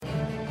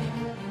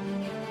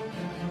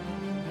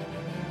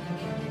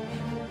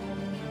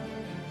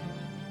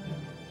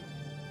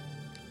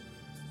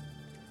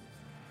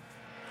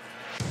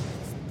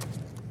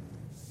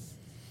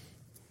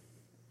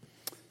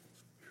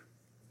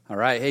All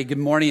right. Hey, good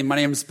morning. My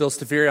name is Bill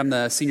Stafiri. I'm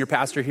the senior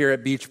pastor here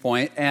at Beach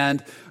Point,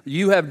 and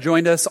you have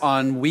joined us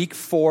on week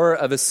 4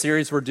 of a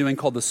series we're doing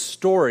called The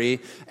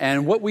Story.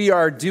 And what we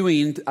are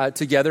doing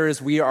together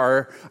is we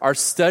are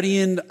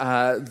studying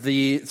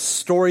the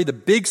story, the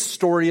big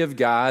story of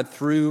God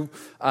through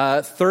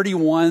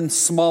 31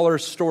 smaller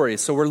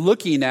stories. So we're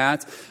looking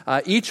at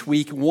each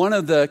week one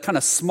of the kind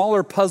of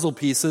smaller puzzle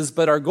pieces,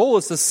 but our goal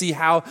is to see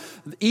how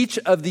each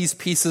of these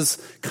pieces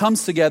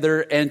comes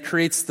together and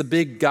creates the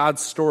big God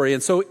story.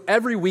 And so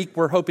every week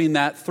we're hoping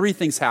that 3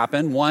 things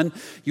happen. One,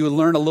 you would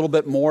learn a little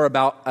bit more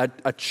about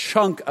a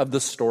chunk of the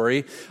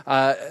story.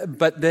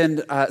 But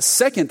then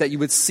second, that you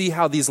would see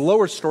how these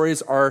lower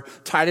stories are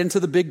tied into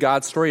the big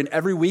God story. And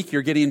every week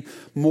you're getting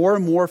more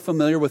and more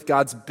familiar with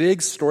God's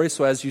big story.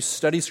 So as you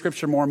study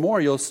Scripture more and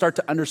more, you'll start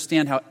to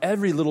understand how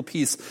every little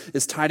piece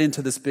is tied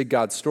into this big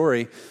God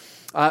story.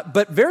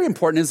 But very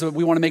important is that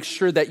we want to make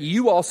sure that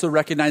you also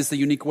recognize the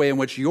unique way in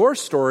which your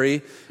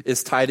story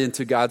is tied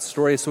into God's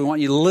story. So we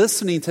want you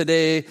listening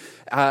today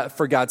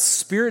for God's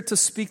Spirit to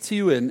speak to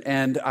you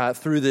and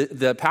through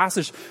the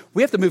passage.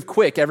 We have to move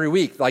quick every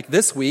week. Like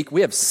this week, we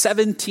have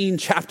 17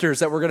 chapters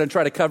that we're going to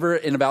try to cover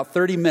in about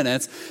 30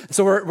 minutes.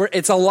 So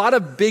it's a lot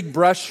of big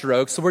brush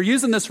strokes. So we're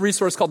using this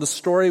resource called The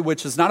Story,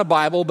 which is not a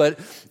Bible, but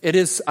it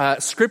is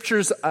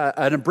Scripture's,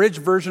 an abridged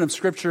version of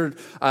Scripture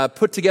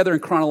put together in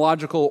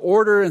chronological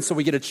order. And so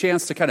we get a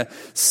chance to kind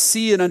of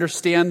see and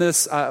understand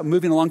this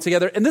moving along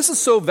together. And this is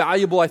so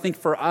valuable, I think,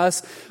 for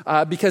us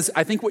because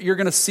I think what you're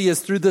going to see is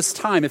through this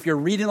time, if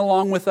you're reading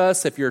along with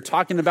us, if you're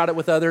talking about it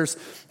with others,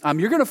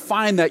 you're going to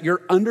find that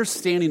your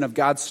understanding of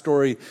God's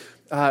story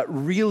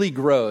really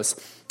grows.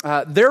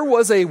 There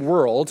was a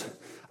world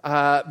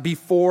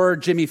before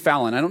Jimmy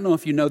Fallon. I don't know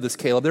if you know this,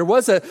 Caleb. There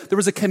was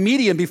a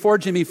comedian before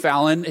Jimmy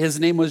Fallon.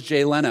 His name was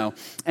Jay Leno,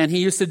 and he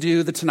used to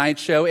do The Tonight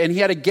Show, and he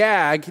had a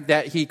gag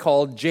that he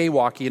called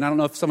jaywalking. And I don't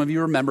know if some of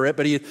you remember it,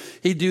 but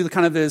he'd do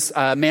kind of his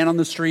man on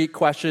the street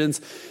questions.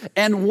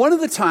 And one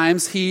of the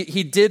times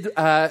he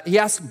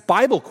asked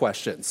Bible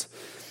questions.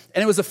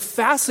 And it was a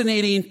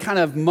fascinating kind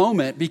of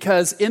moment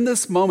because in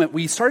this moment,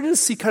 we started to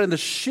see kind of the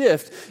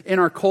shift in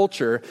our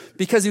culture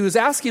because he was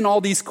asking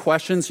all these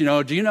questions, do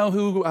you know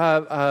who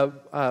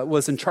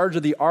was in charge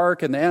of the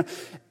ark?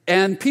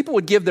 And people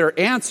would give their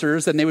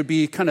answers, and they would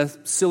be kind of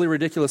silly,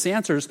 ridiculous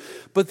answers.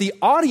 But the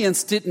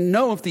audience didn't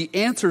know if the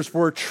answers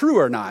were true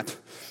or not.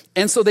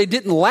 And so they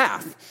didn't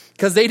laugh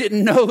because they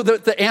didn't know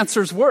what the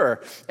answers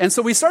were. And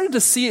so we started to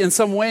see in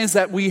some ways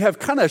that we have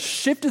kind of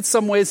shifted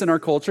some ways in our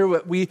culture.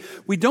 We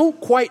don't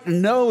quite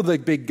know the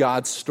big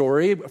God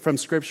story from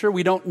Scripture.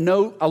 We don't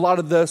know a lot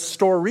of the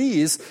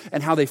stories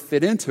and how they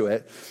fit into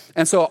it.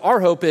 And so our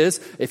hope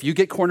is if you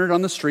get cornered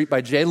on the street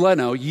by Jay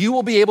Leno, you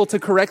will be able to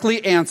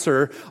correctly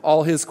answer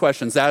all his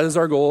questions. That is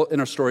our goal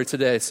in our story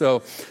today.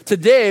 So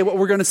today what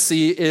we're going to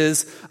see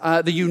is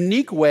the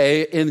unique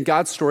way in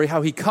God's story,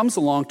 how he comes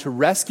along to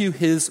rescue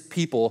his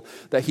people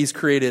that he's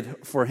created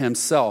for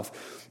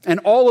himself. And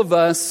all of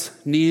us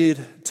need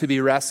to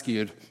be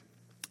rescued.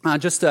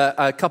 Just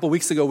a couple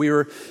weeks ago, we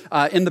were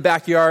in the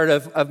backyard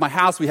of my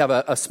house. We have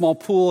a small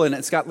pool, and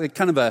it's got like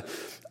kind of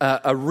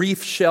a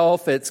reef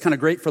shelf. It's kind of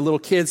great for little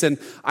kids. And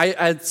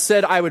I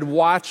said I would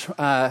watch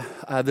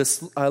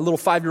this little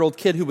 5-year-old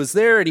kid who was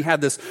there, and he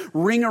had this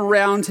ring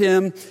around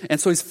him.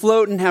 And so he's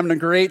floating, having a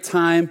great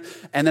time.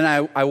 And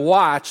then I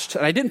watched,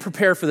 and I didn't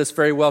prepare for this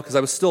very well because I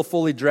was still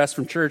fully dressed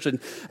from church. And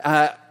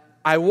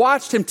I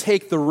watched him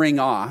take the ring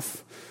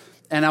off,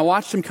 and I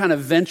watched him kind of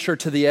venture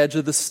to the edge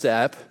of the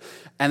step.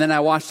 And then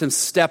I watched him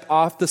step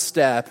off the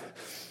step,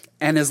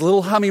 and his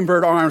little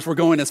hummingbird arms were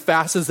going as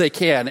fast as they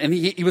can. And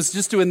he was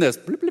just doing this.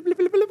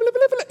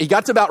 He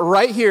got to about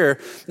right here.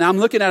 Now I'm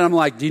looking at him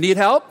like, do you need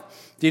help?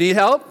 Do you need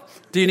help?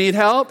 Do you need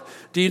help?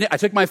 I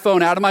took my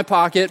phone out of my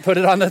pocket, put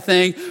it on the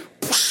thing,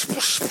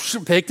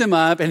 picked him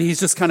up, and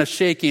he's just kind of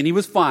shaking. He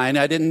was fine.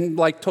 I didn't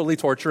totally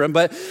torture him.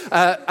 But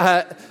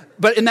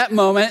in that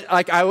moment,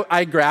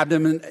 I grabbed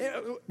him and...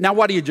 Now,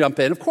 why do you jump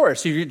in? Of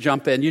course, you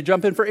jump in. You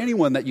jump in for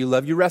anyone that you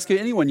love. You rescue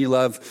anyone you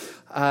love.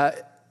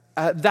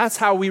 That's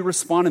how we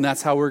respond, and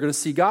that's how we're going to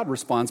see God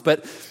responds.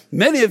 But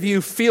many of you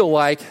feel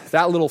like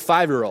that little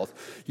 5-year-old.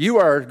 You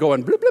are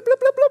going blip, blip, blip,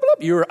 blip, blip,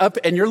 blip. You are up,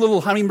 and your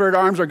little hummingbird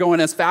arms are going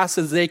as fast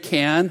as they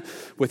can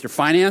with your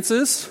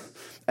finances,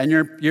 and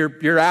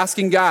you're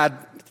asking God,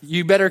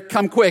 you better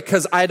come quick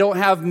because I don't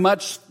have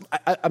much.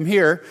 I'm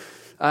here.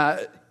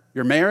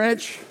 Your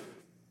marriage,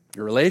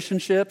 your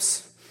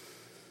relationships,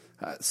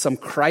 some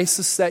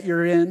crisis that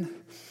you're in,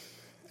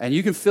 and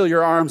you can feel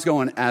your arms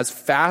going as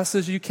fast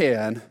as you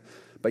can,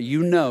 but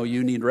you know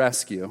you need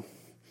rescue.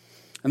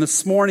 And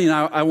this morning,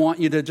 I want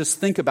you to just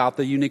think about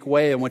the unique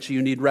way in which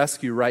you need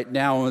rescue right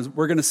now. And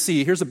we're going to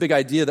see, here's a big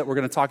idea that we're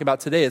going to talk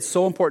about today. It's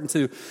so important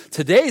to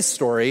today's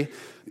story,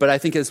 but I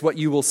think as what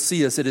you will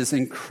see is it is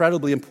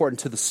incredibly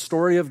important to the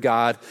story of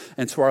God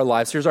and to our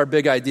lives. Here's our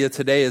big idea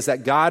today is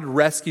that God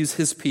rescues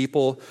his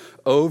people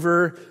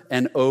over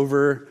and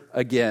over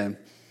again.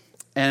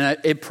 And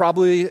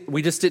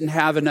we just didn't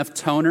have enough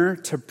toner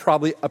to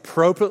probably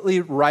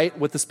appropriately write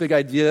what this big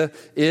idea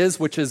is,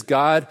 which is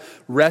God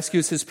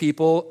rescues his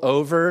people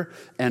over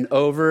and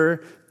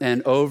over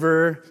and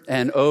over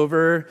and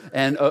over.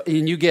 And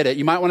you get it.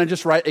 You might want to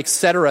just write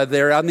etc.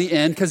 there on the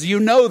end, because you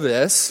know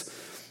this.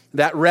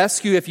 That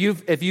rescue, if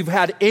you've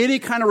had any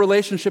kind of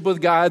relationship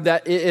with God,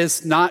 that it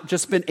has not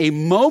just been a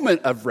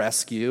moment of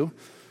rescue,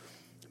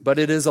 but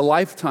it is a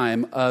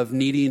lifetime of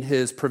needing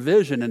his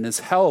provision and his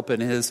help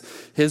and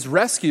his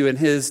rescue and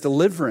his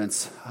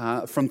deliverance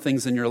from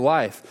things in your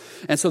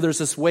life. And so there's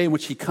this way in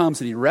which he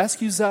comes and he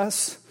rescues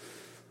us,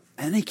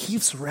 and he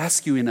keeps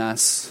rescuing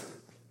us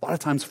a lot of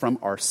times from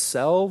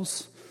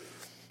ourselves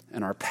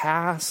and our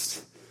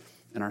past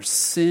and our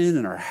sin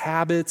and our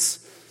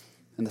habits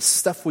and the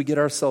stuff we get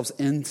ourselves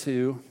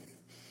into.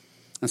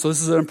 And so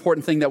this is an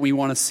important thing that we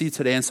want to see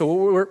today. And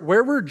so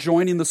where we're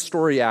joining the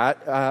story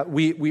at,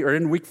 we are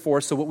in week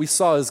 4. So what we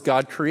saw is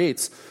God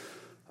creates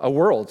a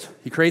world.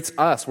 He creates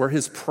us. We're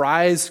his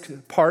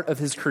prized part of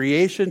his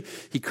creation.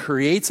 He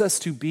creates us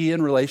to be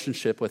in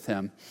relationship with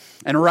him.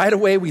 And right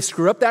away, we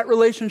screw up that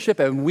relationship.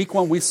 And in week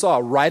 1, we saw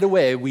right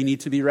away we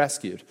need to be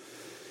rescued.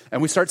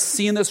 And we start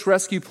seeing this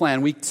rescue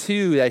plan. Week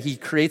 2, that he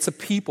creates a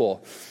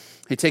people.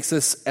 He takes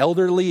this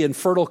elderly and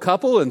fertile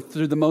couple, and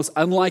through the most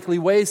unlikely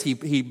ways, he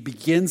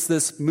begins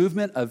this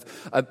movement of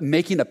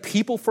making a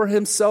people for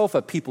himself,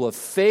 a people of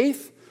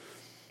faith,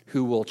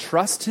 who will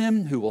trust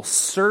him, who will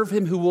serve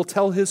him, who will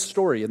tell his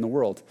story in the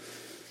world.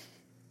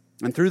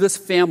 And through this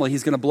family,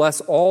 he's going to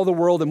bless all the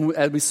world. And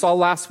as we saw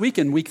last week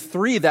in week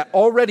 3, that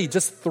already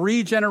just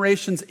 3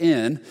 generations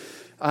in,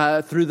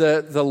 through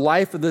the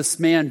life of this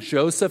man,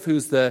 Joseph,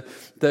 who's the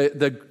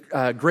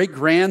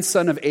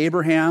great-grandson of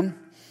Abraham.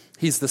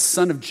 He's the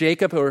son of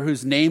Jacob,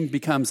 whose name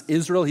becomes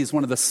Israel. He's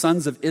one of the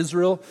sons of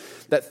Israel.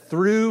 That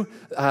through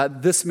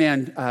this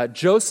man,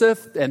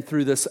 Joseph, and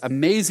through this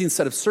amazing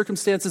set of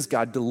circumstances,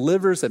 God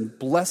delivers and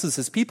blesses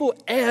his people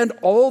and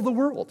all the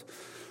world.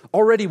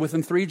 Already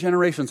within 3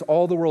 generations,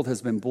 all the world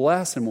has been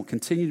blessed and will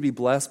continue to be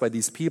blessed by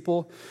these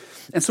people.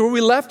 And so where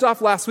we left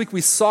off last week, we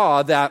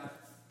saw that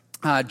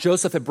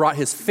Joseph had brought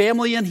his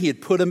family in. He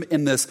had put them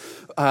in this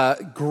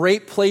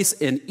great place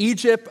in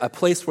Egypt, a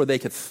place where they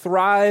could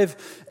thrive.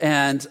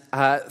 And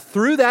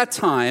through that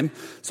time,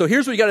 so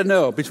here's what you got to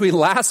know. Between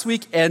last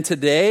week and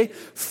today,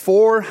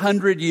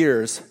 400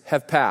 years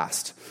have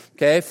passed.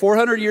 Okay,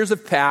 400 years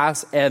have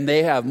passed, and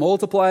they have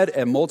multiplied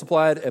and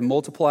multiplied and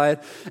multiplied.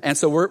 And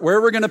so where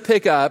we're going to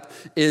pick up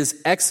is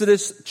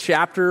Exodus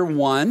chapter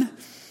 1.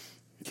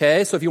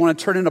 Okay, so if you want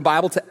to turn in a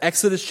Bible to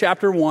Exodus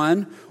chapter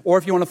 1, or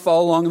if you want to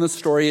follow along in the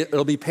story,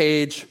 it'll be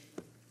page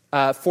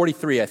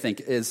 43, I think,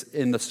 is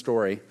in the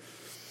story.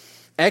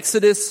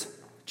 Exodus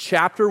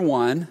chapter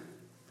 1,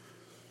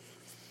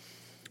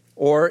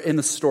 or in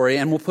the story,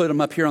 and we'll put them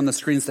up here on the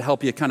screens to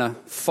help you kind of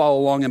follow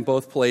along in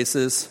both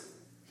places.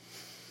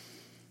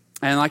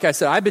 And like I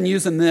said, I've been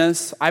using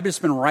this. I've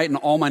just been writing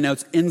all my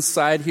notes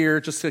inside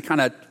here just to kind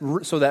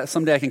of, so that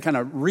someday I can kind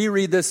of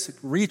reread this,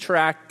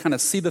 retract, kind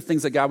of see the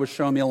things that God was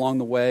showing me along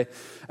the way.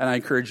 And I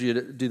encourage you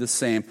to do the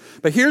same.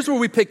 But here's where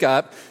we pick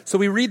up. So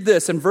we read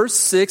this in verse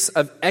 6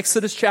 of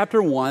Exodus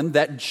chapter 1,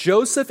 that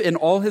Joseph and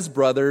all his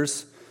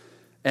brothers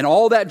and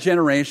all that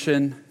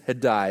generation had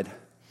died.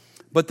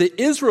 But the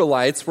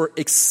Israelites were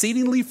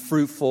exceedingly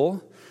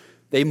fruitful.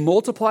 They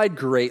multiplied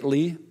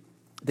greatly.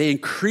 They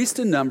increased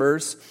in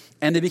numbers.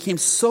 And they became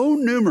so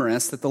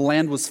numerous that the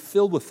land was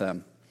filled with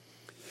them.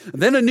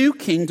 Then a new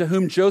king to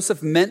whom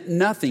Joseph meant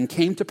nothing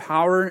came to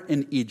power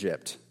in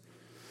Egypt.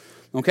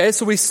 Okay,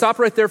 so we stop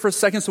right there for a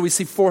second. So we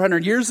see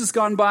 400 years has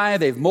gone by.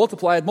 They've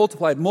multiplied.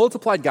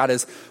 God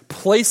has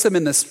placed them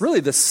in this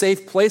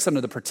safe place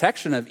under the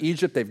protection of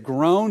Egypt. They've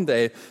grown.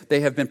 They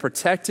have been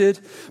protected.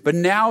 But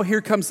now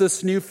here comes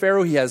this new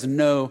Pharaoh. He has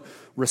no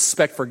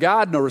respect for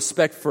God, no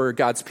respect for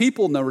God's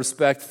people, no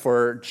respect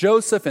for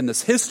Joseph and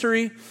this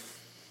history.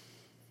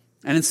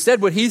 And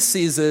instead what he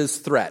sees is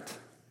threat.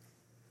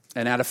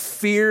 And out of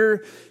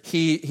fear,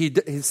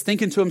 he's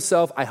thinking to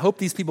himself, I hope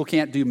these people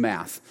can't do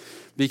math.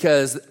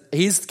 Because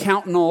he's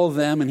counting all of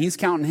them and he's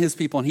counting his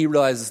people, and he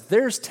realizes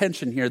there's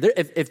tension here.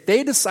 If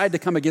they decide to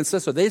come against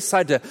us or they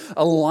decide to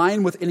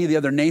align with any of the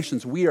other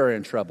nations, we are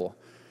in trouble.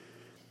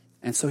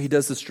 And so he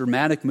does this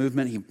dramatic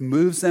movement. He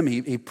moves them.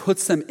 He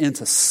puts them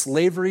into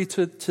slavery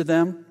to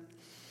them.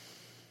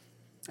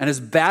 And as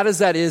bad as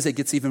that is, it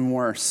gets even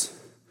worse.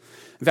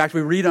 In fact,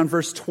 we read on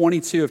verse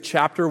 22 of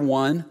chapter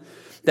 1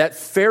 that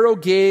Pharaoh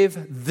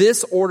gave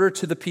this order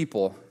to the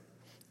people.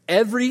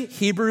 Every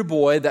Hebrew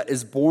boy that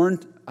is born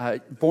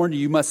to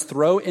you must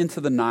throw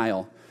into the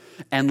Nile,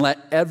 and let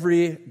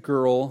every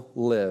girl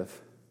live.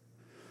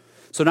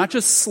 So not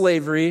just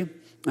slavery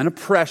and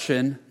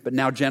oppression, but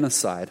now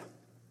genocide.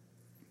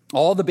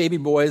 All the baby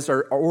boys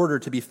are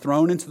ordered to be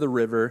thrown into the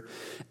river,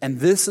 and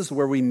this is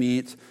where we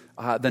meet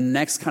the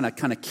next kind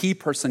of key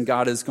person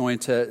God is going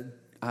to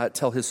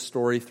tell his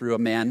story through a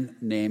man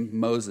named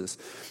Moses.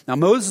 Now,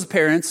 Moses'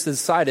 parents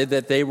decided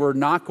that they were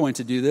not going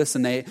to do this,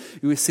 and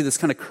we see this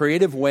kind of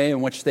creative way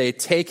in which they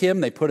take him,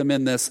 they put him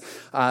in this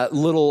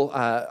little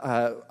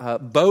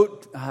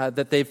boat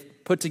that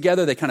they've put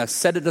together. They kind of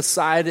set it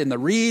aside in the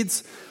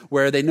reeds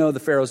where they know the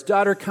Pharaoh's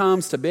daughter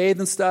comes to bathe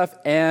and stuff,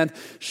 and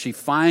she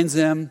finds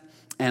him,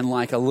 and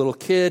like a little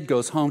kid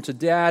goes home to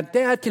Dad,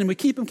 can we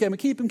keep him? Can we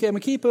keep him? Can we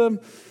keep him?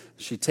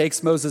 She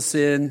takes Moses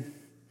in.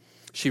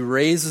 She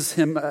raises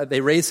him,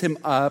 they raise him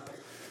up.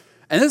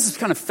 And this is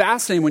kind of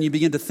fascinating when you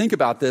begin to think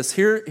about this.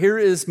 Here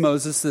is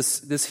Moses,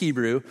 this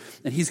Hebrew,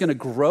 and he's going to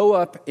grow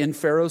up in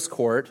Pharaoh's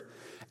court.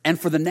 And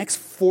for the next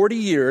 40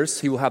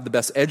 years, he will have the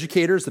best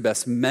educators, the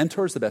best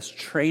mentors, the best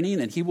training,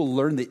 and he will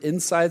learn the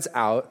insides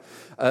out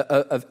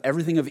of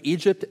everything of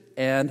Egypt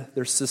and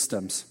their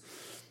systems.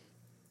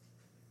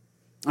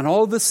 And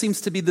all of this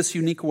seems to be this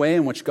unique way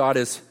in which God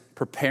is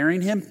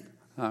preparing him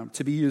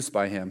to be used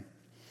by him.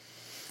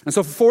 And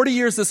so for 40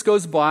 years this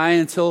goes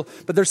by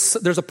but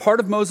there's a part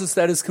of Moses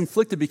that is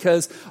conflicted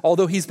because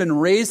although he's been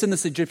raised in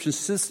this Egyptian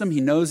system,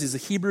 he knows he's a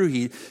Hebrew,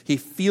 he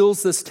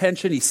feels this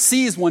tension. He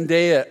sees one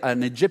day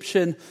an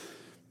Egyptian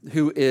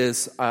who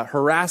is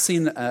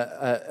harassing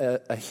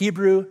a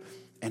Hebrew,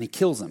 and he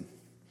kills him. And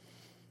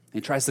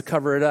he tries to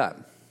cover it up.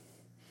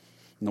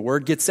 And the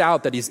word gets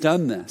out that he's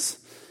done this.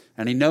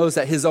 And he knows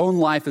that his own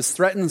life is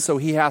threatened, so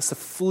he has to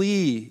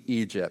flee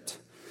Egypt.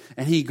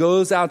 And he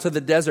goes out to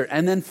the desert.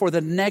 And then for the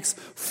next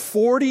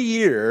 40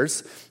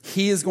 years,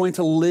 he is going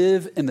to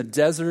live in the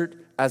desert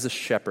as a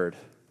shepherd.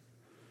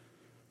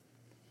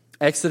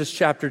 Exodus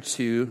chapter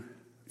 2,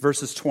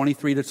 verses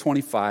 23 to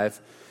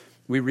 25,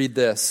 we read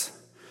this,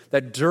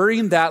 that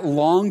during that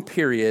long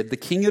period, the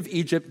king of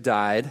Egypt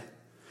died.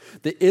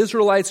 The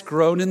Israelites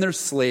groaned in their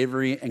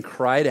slavery and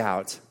cried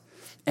out.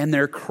 And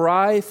their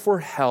cry for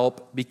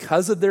help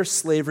because of their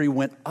slavery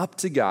went up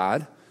to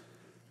God.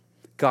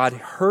 God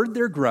heard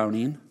their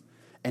groaning,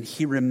 and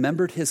he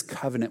remembered his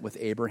covenant with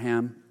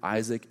Abraham,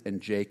 Isaac,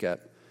 and Jacob.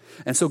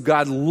 And so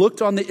God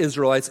looked on the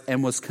Israelites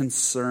and was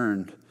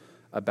concerned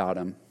about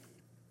them.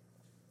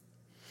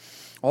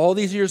 All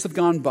these years have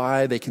gone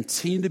by. They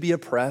continue to be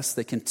oppressed.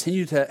 They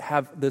continue to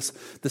have this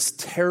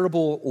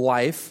terrible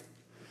life.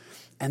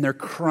 And they're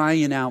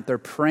crying out. They're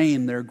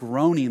praying. They're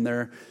groaning.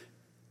 And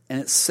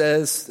it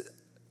says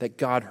that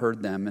God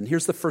heard them. And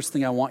here's the first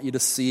thing I want you to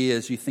see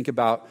as you think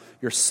about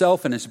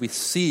yourself and as we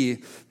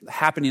see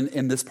happening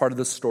in this part of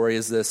the story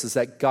is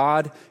that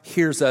God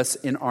hears us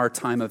in our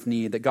time of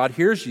need, that God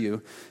hears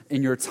you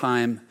in your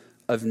time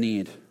of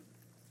need,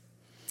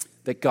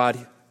 that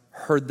God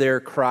heard their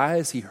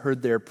cries, he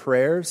heard their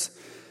prayers,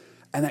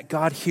 and that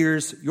God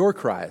hears your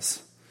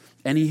cries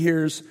and he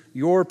hears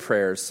your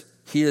prayers.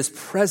 He is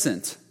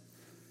present.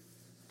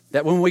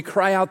 That when we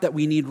cry out that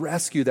we need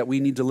rescue, that we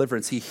need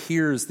deliverance, he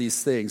hears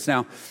these things.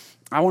 Now,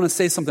 I want to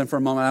say something for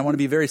a moment. I want to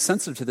be very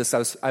sensitive to this.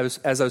 As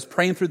I was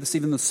praying through this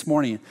even this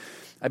morning,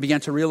 I began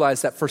to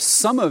realize that for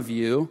some of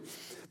you,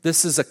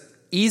 this is an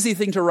easy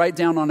thing to write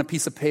down on a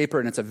piece of paper,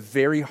 and it's a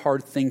very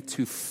hard thing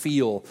to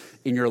feel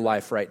in your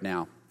life right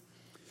now.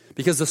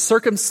 Because the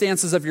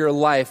circumstances of your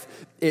life,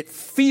 it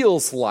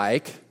feels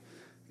like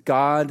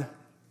God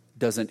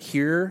doesn't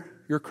hear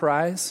your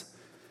cries.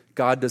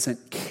 God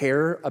doesn't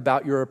care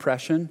about your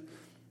oppression.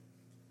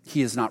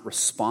 He is not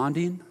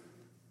responding.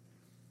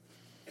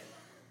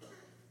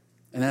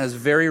 And that is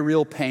very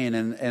real pain,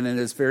 and it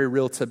is very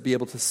real to be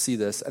able to see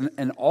this.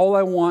 And all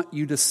I want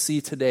you to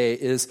see today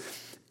is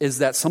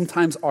that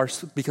sometimes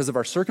because of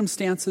our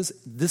circumstances,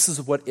 this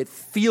is what it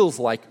feels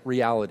like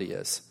reality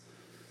is.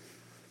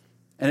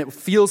 And it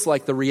feels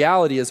like the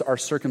reality is our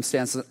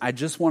circumstances. I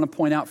just want to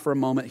point out for a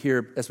moment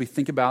here as we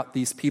think about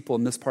these people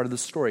in this part of the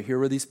story. Here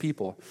were these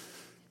people.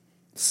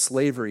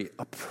 Slavery,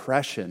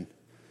 oppression,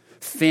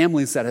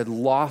 families that had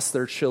lost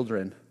their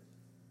children,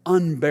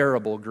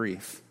 unbearable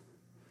grief.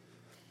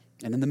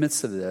 And in the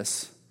midst of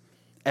this,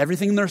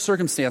 everything in their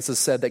circumstances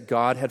said that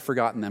God had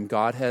forgotten them.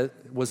 God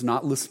was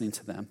not listening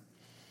to them.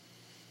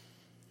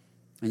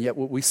 And yet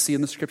what we see in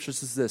the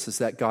scriptures is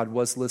that God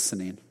was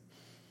listening.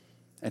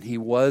 And he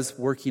was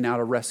working out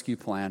a rescue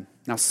plan.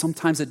 Now,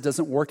 sometimes it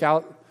doesn't work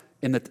out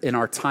in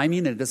our timing,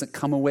 and it doesn't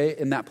come away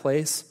in that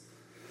place.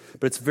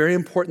 But it's very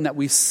important that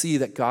we see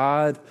that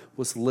God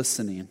was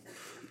listening.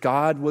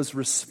 God was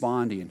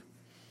responding.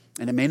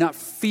 And it may not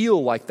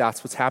feel like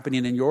that's what's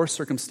happening in your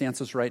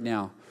circumstances right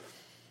now.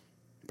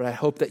 But I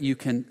hope that you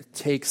can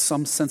take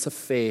some sense of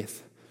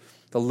faith,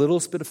 the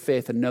littlest bit of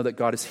faith, and know that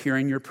God is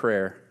hearing your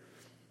prayer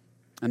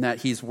and that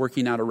he's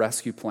working out a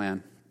rescue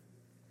plan.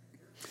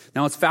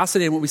 Now, what's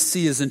fascinating, what we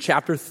see is in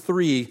chapter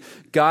 3,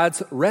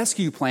 God's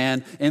rescue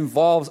plan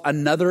involves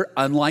another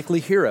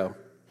unlikely hero.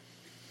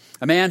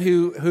 A man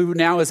who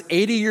now is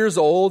 80 years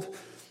old,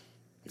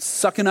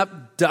 sucking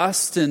up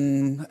dust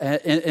and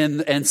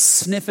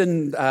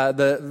sniffing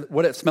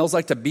what it smells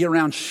like to be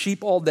around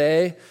sheep all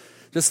day,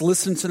 just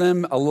listen to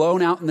them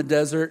alone out in the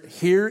desert.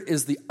 Here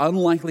is the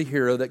unlikely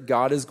hero that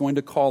God is going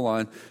to call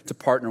on to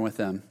partner with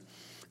them.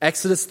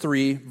 Exodus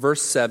 3,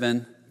 verse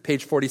 7,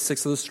 page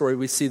 46 of the story,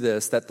 we see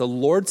this, that the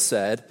Lord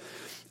said,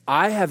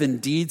 I have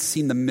indeed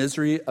seen the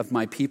misery of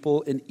my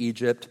people in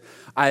Egypt.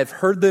 I have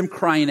heard them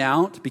crying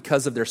out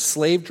because of their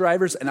slave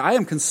drivers, and I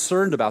am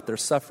concerned about their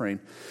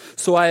suffering.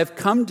 So I have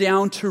come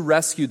down to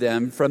rescue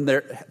them from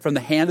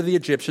the hand of the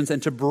Egyptians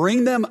and to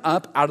bring them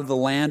up out of the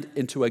land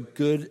into a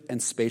good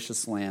and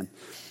spacious land,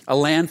 a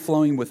land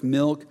flowing with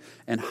milk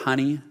and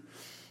honey,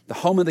 the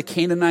home of the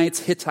Canaanites,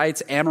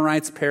 Hittites,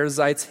 Amorites,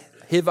 Perizzites,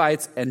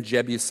 Hivites, and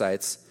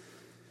Jebusites.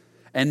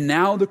 And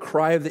now the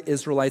cry of the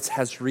Israelites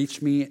has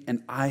reached me,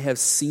 and I have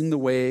seen the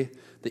way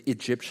the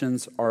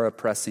Egyptians are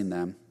oppressing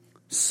them.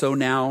 So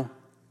now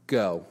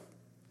go.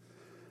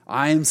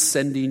 I am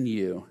sending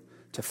you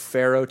to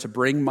Pharaoh to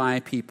bring my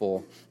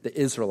people, the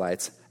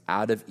Israelites,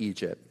 out of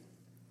Egypt.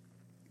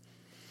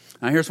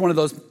 Now here's one of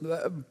those,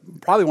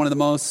 probably one of the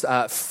most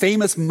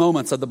famous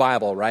moments of the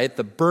Bible, right?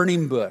 The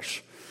burning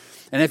bush.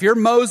 And if you're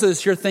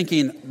Moses, you're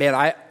thinking, man,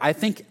 I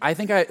think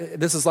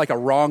this is like a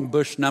wrong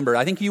bush number.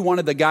 I think you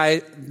wanted the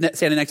guy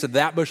standing next to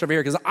that bush over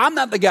here because I'm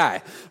not the guy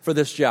for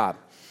this job.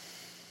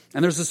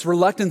 And there's this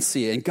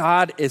reluctancy, and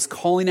God is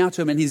calling out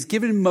to him, and he's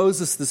giving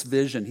Moses this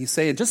vision. He's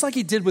saying, just like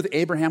he did with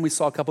Abraham, we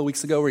saw a couple of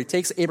weeks ago, where he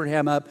takes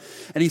Abraham up,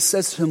 and he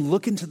says to him,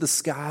 look into the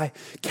sky,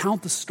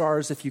 count the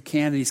stars if you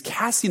can. And he's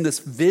casting this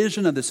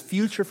vision of this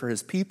future for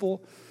his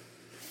people.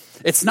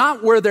 It's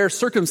not where their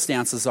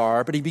circumstances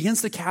are, but he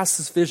begins to cast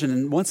this vision.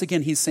 And once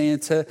again, he's saying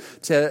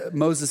to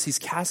Moses, he's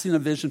casting a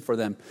vision for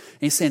them.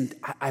 And he's saying,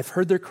 I've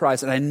heard their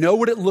cries, and I know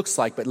what it looks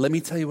like, but let me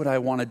tell you what I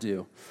want to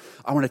do.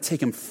 I want to take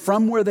them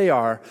from where they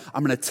are.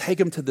 I'm going to take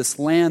them to this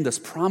land, this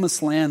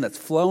promised land that's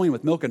flowing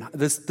with milk and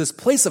this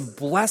place of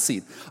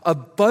blessing,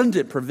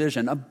 abundant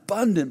provision,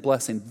 abundant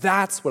blessing.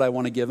 That's what I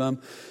want to give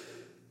them.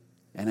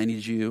 And I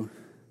need you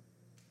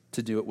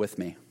to do it with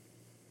me.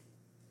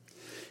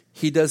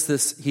 He does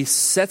this, he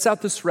sets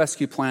out this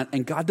rescue plan,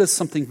 and God does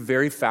something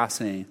very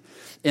fascinating.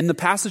 In the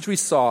passage we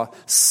saw,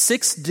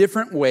 6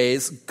 different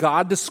ways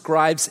God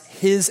describes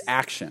his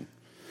action.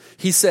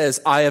 He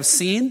says, I have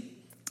seen,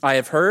 I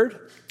have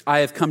heard, I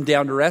have come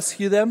down to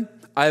rescue them.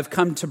 I have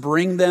come to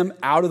bring them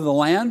out of the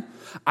land.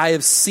 I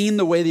have seen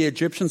the way the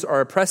Egyptians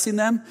are oppressing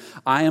them.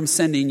 I am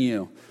sending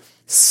you.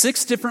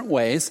 6 different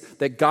ways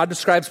that God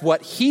describes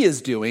what he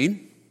is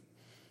doing.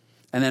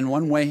 And then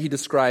one way he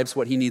describes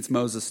what he needs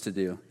Moses to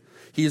do.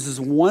 He uses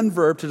one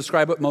verb to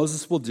describe what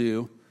Moses will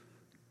do.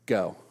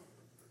 Go.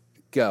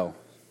 Go.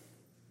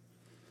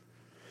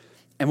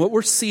 And what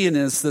we're seeing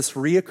is this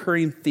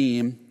reoccurring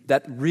theme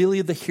that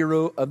really the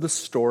hero of the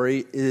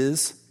story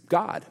is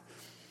God.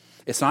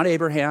 It's not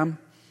Abraham,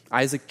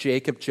 Isaac,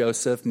 Jacob,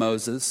 Joseph,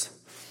 Moses.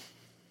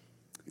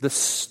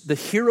 The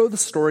hero of the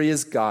story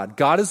is God.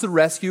 God is the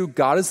rescue.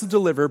 God is the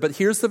deliverer. But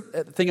here's the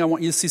thing I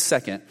want you to see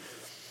second.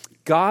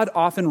 God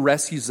often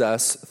rescues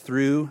us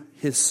through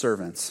his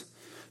servants.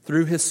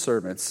 Through his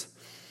servants.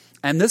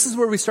 And this is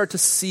where we start to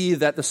see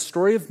that the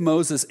story of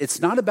Moses,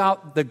 it's not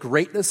about the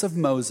greatness of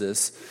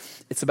Moses.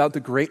 It's about the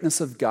greatness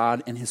of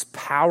God and his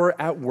power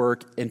at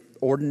work in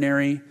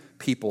ordinary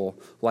people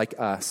like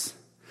us.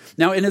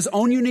 Now, in his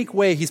own unique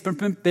way, he's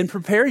been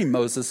preparing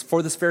Moses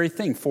for this very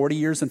thing. 40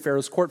 years in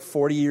Pharaoh's court,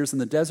 40 years in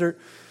the desert.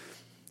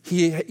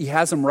 He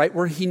has him right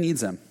where he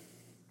needs him.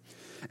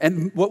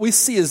 And what we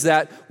see is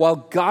that while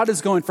God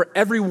is going for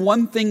every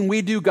one thing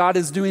we do, God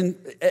is doing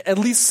at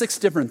least 6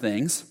 different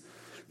things.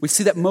 We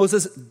see that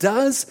Moses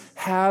does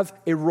have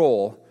a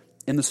role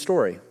in the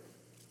story.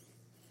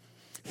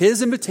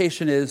 His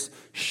invitation is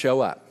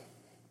show up.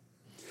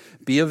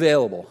 Be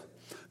available.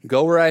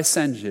 Go where I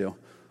send you.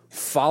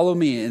 Follow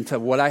me into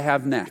what I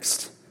have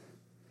next.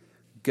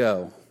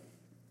 Go.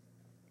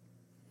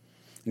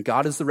 And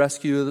God is the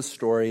rescue of the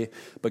story.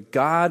 But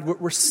God, what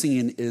we're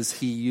seeing is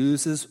he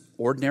uses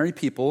ordinary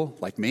people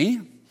like me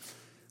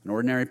and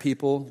ordinary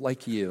people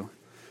like you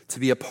to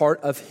be a part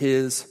of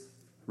his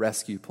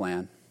rescue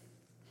plan.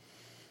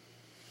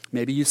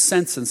 Maybe you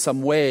sense in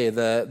some way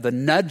the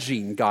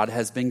nudging God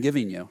has been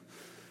giving you.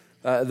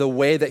 The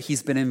way that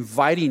he's been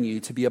inviting you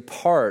to be a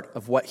part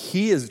of what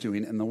he is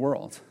doing in the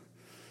world.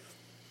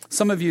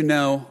 Some of you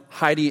know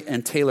Heidi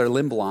and Taylor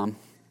Lindblom.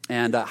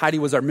 And Heidi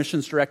was our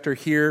missions director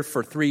here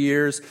for 3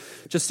 years.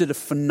 Just did a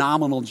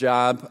phenomenal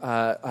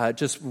job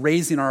just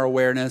raising our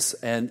awareness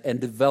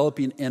and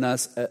developing in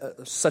us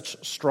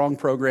such strong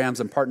programs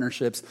and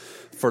partnerships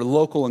for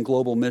local and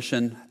global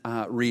mission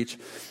reach.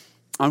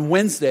 On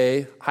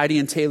Wednesday, Heidi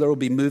and Taylor will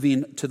be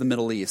moving to the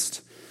Middle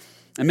East.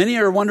 And many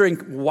are wondering,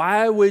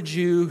 why would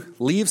you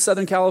leave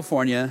Southern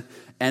California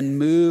and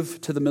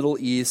move to the Middle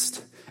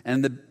East?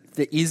 And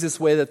the easiest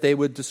way that they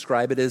would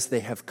describe it is they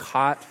have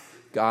caught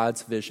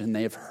God's vision.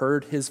 They have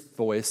heard his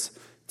voice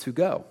to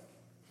go.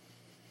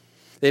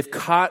 They've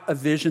caught a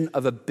vision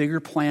of a bigger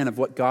plan of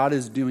what God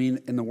is doing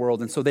in the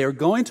world. And so they are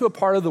going to a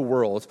part of the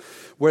world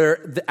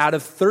where out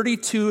of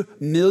 32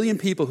 million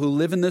people who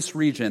live in this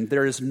region,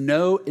 there is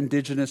no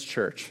indigenous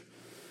church.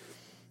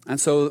 And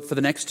so for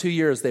the next 2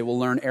 years, they will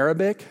learn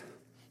Arabic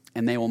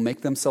and they will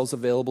make themselves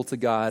available to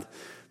God.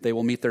 They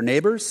will meet their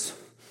neighbors.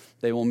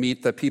 They will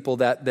meet the people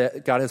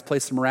that God has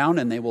placed them around,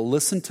 and they will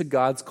listen to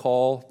God's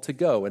call to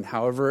go. And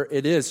however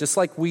it is, just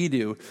like we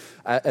do,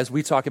 as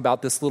we talk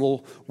about this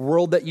little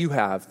world that you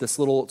have, this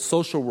little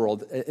social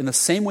world, in the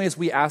same way as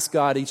we ask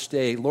God each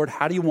day, Lord,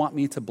 how do you want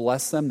me to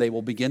bless them? They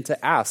will begin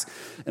to ask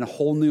in a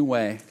whole new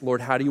way,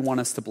 Lord, how do you want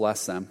us to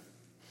bless them?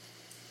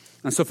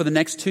 And so for the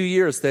next 2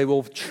 years, they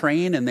will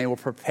train and they will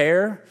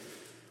prepare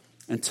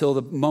until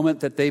the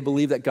moment that they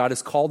believe that God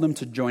has called them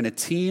to join a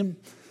team.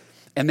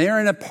 And they're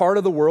in a part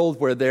of the world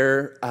where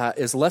there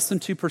is less than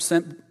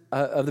 2%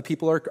 of the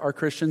people are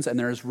Christians, and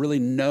there is really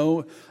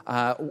no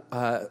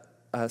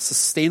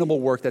sustainable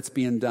work that's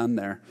being done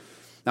there.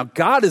 Now,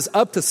 God is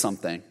up to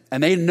something,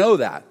 and they know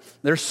that.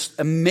 There's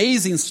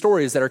amazing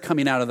stories that are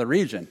coming out of the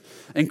region,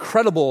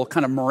 incredible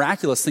kind of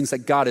miraculous things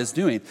that God is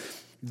doing.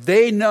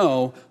 They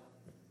know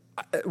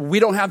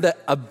we don't have the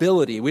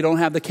ability, we don't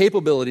have the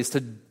capabilities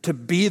to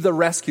be the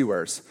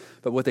rescuers,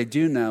 but what they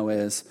do know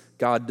is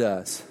God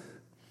does.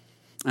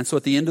 And so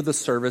at the end of the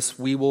service,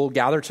 we will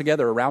gather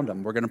together around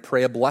them. We're going to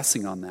pray a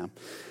blessing on them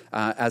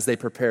as they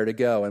prepare to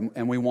go.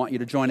 And we want you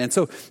to join. And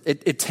so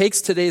it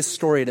takes today's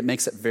story and it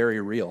makes it very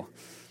real.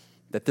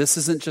 That this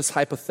isn't just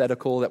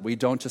hypothetical, that we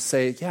don't just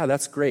say, yeah,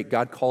 that's great.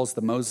 God calls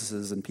the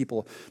Moseses and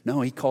people.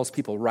 No, he calls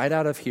people right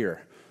out of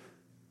here.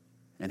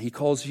 And he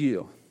calls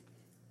you.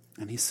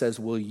 And he says,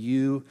 will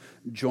you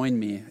join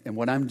me in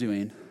what I'm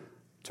doing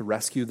to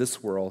rescue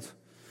this world?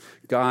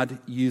 God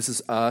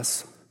uses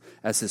us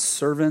as his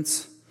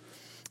servants.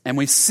 And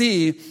we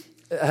see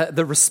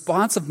the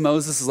response of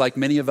Moses is like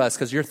many of us,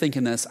 because you're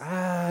thinking this,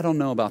 I don't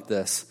know about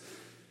this.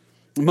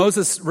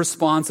 Moses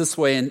responds this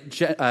way in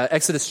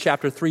Exodus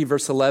chapter 3,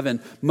 verse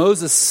 11.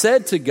 Moses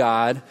said to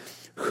God,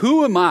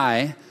 who am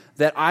I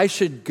that I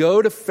should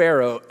go to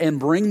Pharaoh and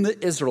bring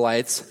the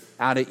Israelites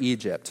out of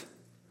Egypt?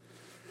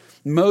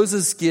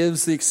 Moses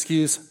gives the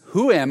excuse,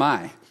 who am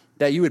I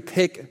that you would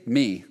pick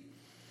me?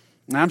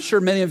 And I'm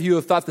sure many of you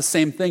have thought the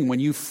same thing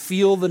when you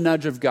feel the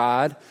nudge of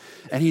God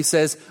and he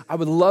says, I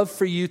would love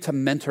for you to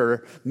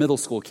mentor middle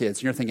school kids.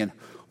 And you're thinking,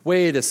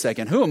 wait a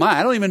second, who am I?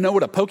 I don't even know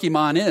what a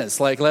Pokemon is,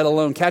 let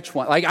alone catch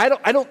one.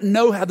 I don't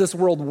know how this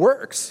world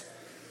works.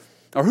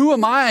 Or who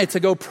am I to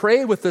go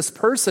pray with this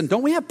person?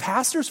 Don't we have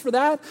pastors for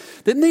that?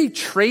 Didn't they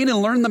train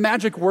and learn the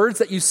magic words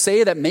that you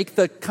say that make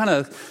the kind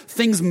of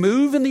things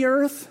move in the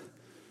earth?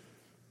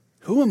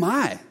 Who am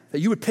I that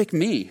you would pick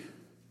me?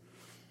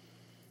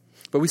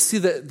 But we see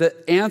that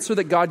the answer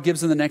that God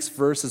gives in the next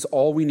verse is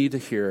all we need to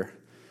hear.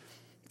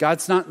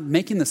 God's not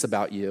making this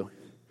about you.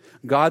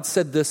 God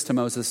said this to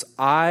Moses,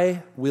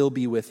 I will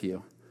be with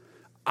you.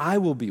 I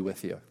will be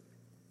with you.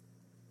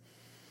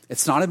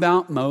 It's not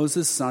about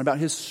Moses. It's not about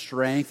his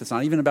strength. It's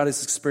not even about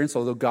his experience,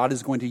 although God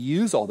is going to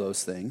use all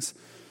those things.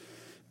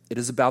 It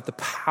is about the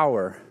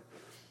power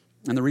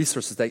and the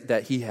resources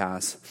that he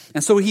has.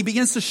 And so he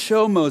begins to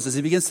show Moses.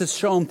 He begins to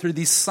show him through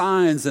these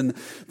signs. And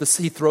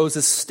he throws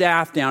his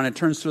staff down and it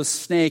turns to a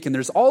snake. And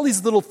there's all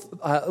these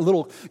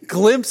little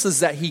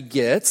glimpses that he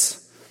gets.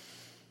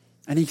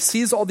 And he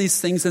sees all these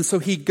things. And so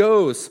he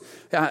goes.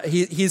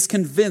 He's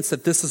convinced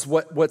that this is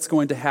what's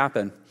going to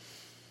happen.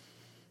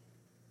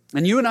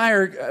 And you and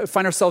I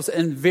find ourselves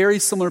in very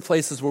similar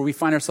places where we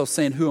find ourselves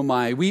saying, who am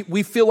I?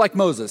 We feel like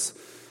Moses.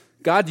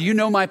 God, do you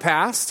know my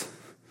past?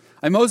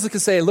 And Moses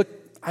could say, look,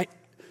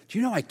 do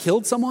you know I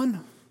killed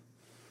someone?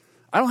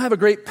 I don't have a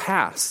great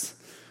past.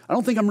 I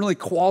don't think I'm really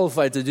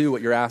qualified to do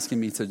what you're asking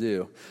me to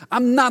do.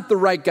 I'm not the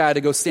right guy to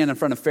go stand in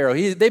front of Pharaoh.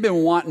 They've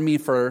been wanting me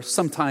for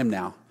some time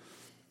now.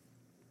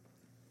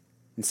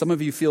 And some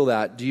of you feel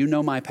that. Do you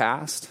know my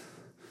past?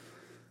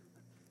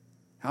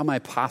 How am I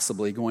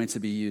possibly going to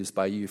be used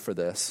by you for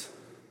this?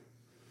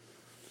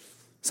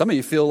 Some of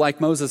you feel like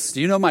Moses.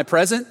 Do you know my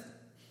present?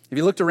 If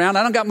you looked around,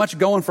 I don't got much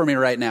going for me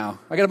right now.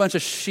 I got a bunch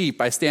of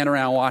sheep I stand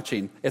around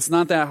watching. It's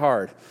not that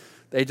hard.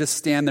 They just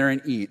stand there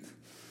and eat.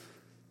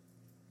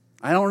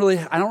 I don't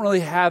really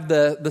have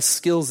the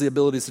skills, the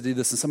abilities to do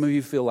this. And some of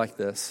you feel like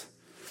this.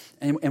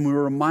 And we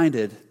were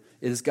reminded,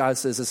 God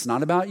says, it's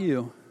not about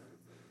you.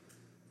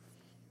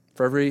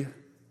 For every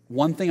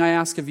one thing I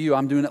ask of you,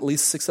 I'm doing at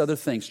least 6 other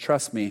things.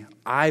 Trust me,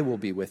 I will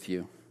be with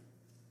you.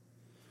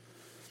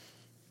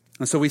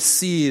 And so we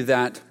see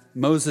that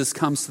Moses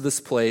comes to this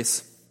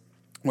place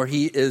where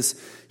he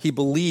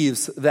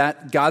believes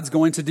that God's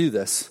going to do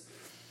this.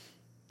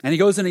 And he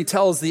goes and he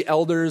tells the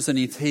elders and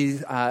he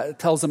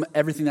tells them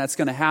everything that's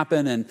going to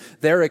happen, and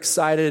they're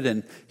excited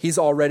and he's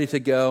all ready to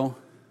go.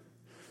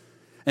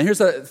 And here's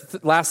the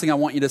last thing I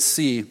want you to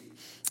see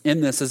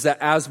in this is that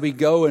as we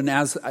go and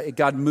as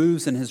God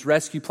moves in his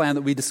rescue plan,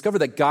 that we discover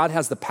that God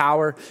has the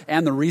power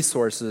and the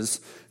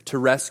resources to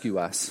rescue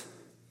us.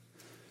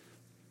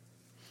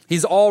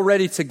 He's all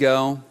ready to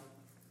go.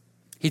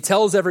 He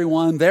tells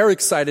everyone, they're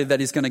excited that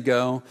he's going to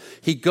go.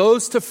 He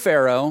goes to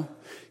Pharaoh.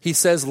 He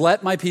says,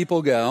 let my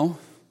people go.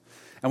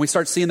 And we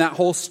start seeing that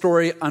whole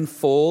story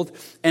unfold.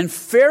 And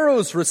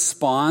Pharaoh's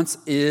response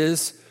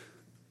is,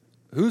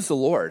 who's the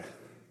Lord?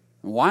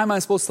 Why am I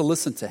supposed to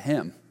listen to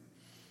him?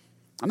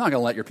 I'm not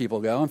going to let your people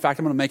go. In fact,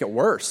 I'm going to make it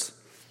worse.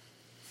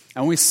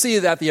 And we see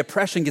that the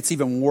oppression gets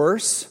even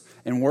worse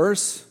and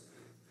worse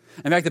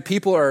In fact, the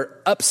people are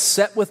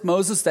upset with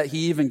Moses that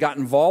he even got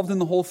involved in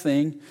the whole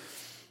thing.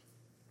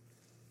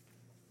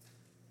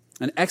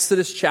 In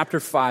Exodus chapter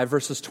 5,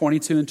 verses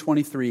 22 and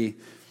 23,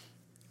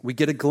 we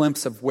get a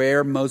glimpse of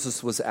where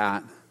Moses was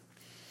at.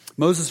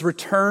 Moses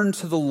returned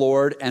to the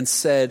Lord and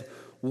said,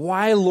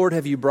 "Why, Lord,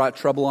 have you brought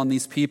trouble on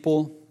these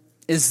people?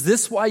 Is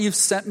this why you've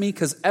sent me?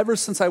 Because ever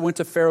since I went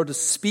to Pharaoh to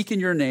speak in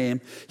your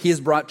name, he has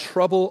brought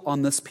trouble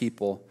on this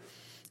people.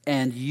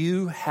 And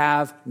you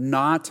have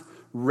not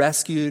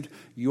rescued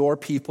your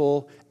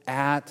people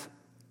at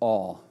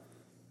all."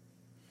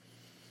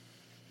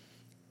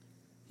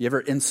 You ever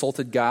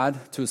insulted God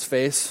to his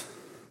face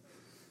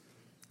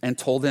and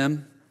told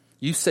him,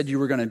 "You said you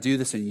were going to do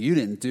this and you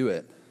didn't do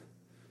it"?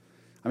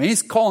 I mean,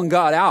 he's calling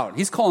God out.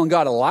 He's calling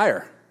God a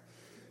liar.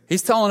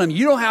 He's telling him,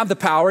 you don't have the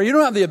power, you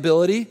don't have the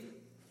ability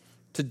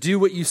to do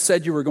what you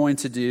said you were going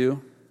to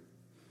do.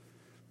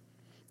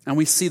 And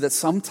we see that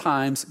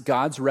sometimes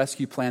God's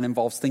rescue plan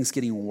involves things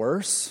getting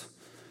worse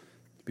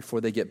before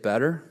they get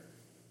better.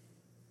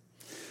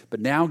 But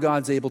now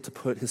God's able to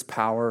put his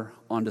power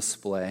on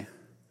display.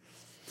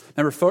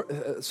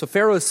 So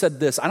Pharaoh has said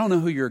this, "I don't know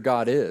who your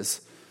God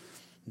is."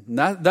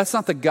 That's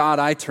not the God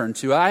I turn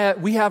to.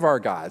 We have our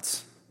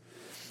gods.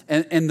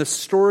 And the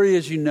story,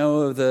 as you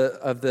know, of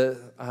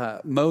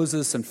the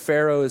Moses and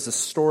Pharaoh is a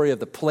story of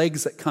the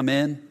plagues that come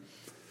in.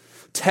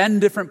 10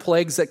 different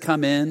plagues that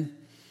come in.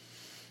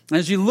 And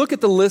as you look at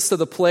the list of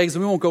the plagues,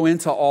 and we won't go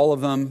into all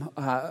of them,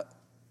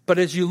 but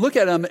as you look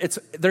at them,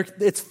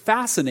 it's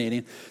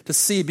fascinating to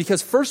see,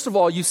 because first of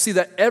all, you see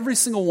that every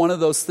single one of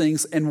those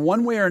things, in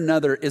one way or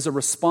another, is a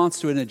response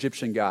to an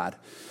Egyptian god.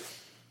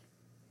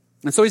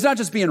 And so he's not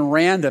just being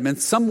random. In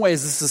some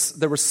ways,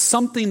 there was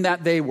something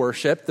that they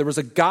worshiped. There was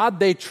a God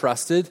they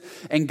trusted.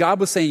 And God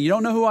was saying, "You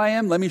don't know who I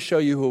am? Let me show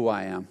you who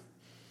I am.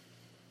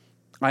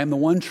 I am the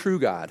one true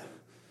God.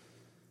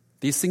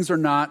 These things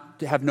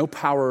have no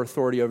power or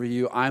authority over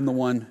you. I am the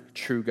one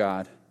true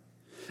God."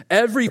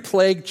 Every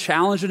plague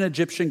challenged an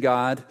Egyptian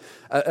god,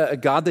 a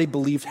god they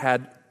believed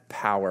had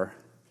power.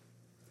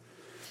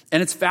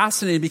 And it's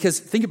fascinating because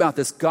think about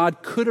this.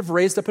 God could have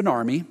raised up an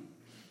army,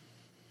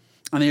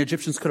 and the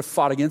Egyptians could have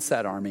fought against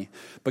that army.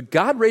 But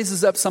God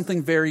raises up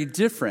something very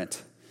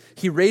different.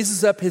 He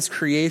raises up his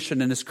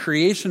creation, and his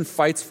creation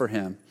fights for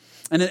him.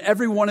 And in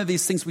every one of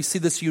these things, we see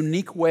this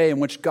unique way in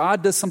which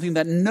God does something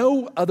that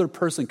no other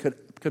person could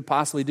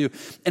possibly do.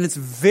 And it's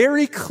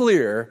very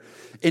clear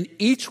in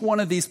each one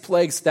of these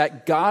plagues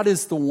that God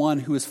is the one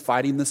who is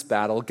fighting this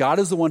battle. God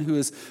is the one who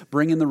is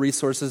bringing the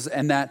resources,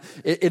 and that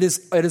it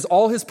is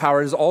all his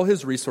power, it is all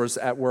his resources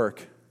at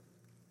work.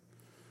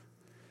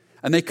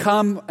 And they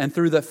come, and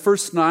through the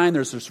first 9,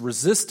 there's this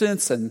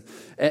resistance and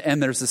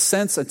there's a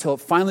sense until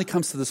it finally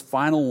comes to this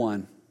final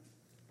one,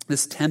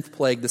 this 10th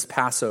plague, this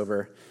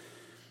Passover.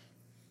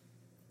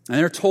 And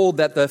they're told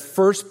that the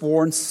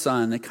firstborn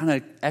son, it kind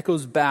of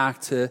echoes back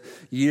to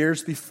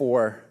years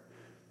before,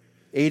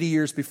 80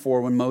 years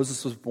before when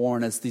Moses was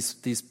born, as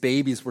these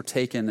babies were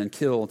taken and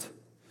killed.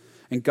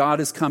 And God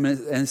has come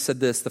and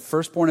said this, "The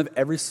firstborn of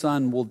every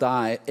son will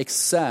die,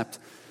 except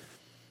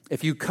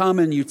if you come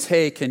and you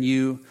take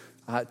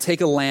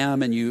a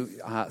lamb and you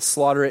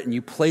slaughter it and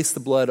you place the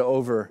blood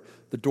over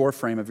the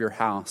doorframe of your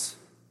house."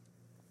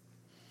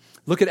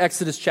 Look at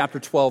Exodus chapter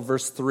 12,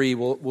 verse 3.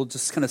 We'll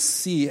just kind of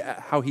see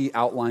how he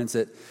outlines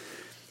it.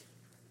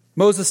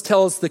 Moses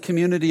tells the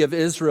community of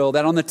Israel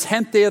that on the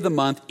 10th day of the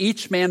month,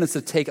 each man is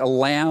to take a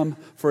lamb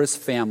for his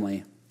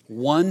family,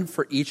 one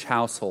for each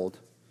household.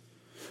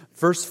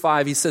 Verse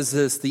 5, he says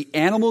this, "The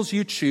animals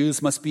you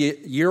choose must be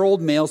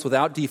year-old males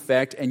without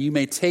defect, and you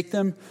may take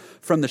them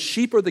from the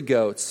sheep or the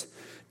goats.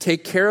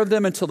 Take care of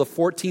them until the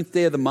 14th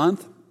day of the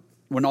month,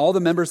 when all the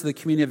members of the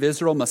community of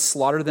Israel must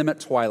slaughter them at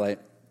twilight.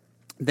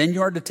 Then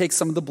you are to take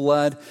some of the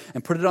blood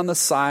and put it on the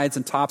sides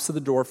and tops of the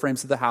door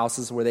frames of the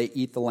houses where they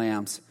eat the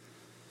lambs.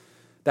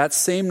 That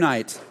same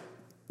night,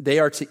 they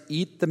are to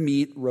eat the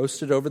meat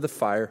roasted over the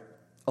fire,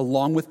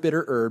 along with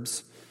bitter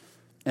herbs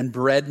and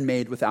bread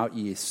made without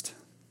yeast."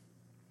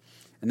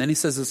 And then he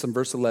says this in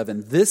verse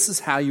 11, "This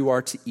is how you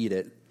are to eat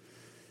it."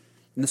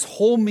 And this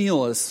whole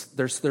meal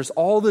there's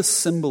all this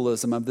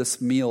symbolism of this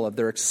meal, of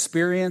their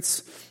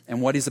experience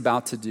and what he's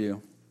about to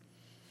do.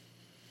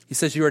 He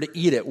says you are to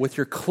eat it with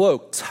your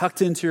cloak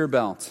tucked into your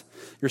belt,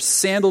 your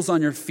sandals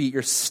on your feet,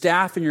 your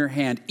staff in your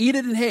hand. Eat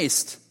it in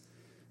haste.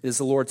 It is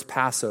the Lord's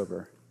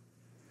Passover.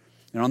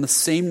 And on the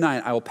same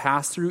night I will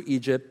pass through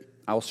Egypt.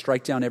 I will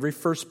strike down every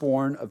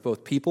firstborn of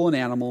both people and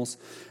animals,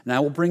 and I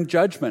will bring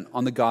judgment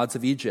on the gods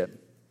of Egypt.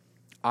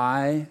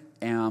 I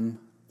am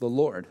the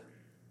Lord.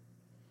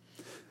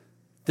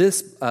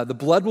 The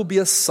blood will be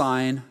a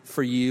sign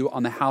for you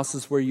on the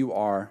houses where you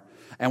are.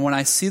 And when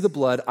I see the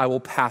blood, I will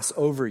pass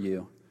over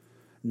you.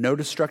 No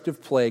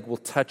destructive plague will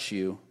touch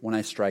you when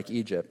I strike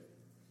Egypt.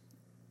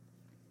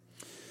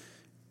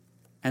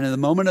 And in the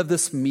moment of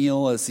this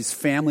meal, as these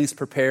families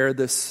prepare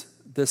this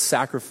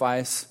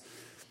sacrifice,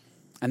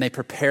 and they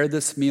prepare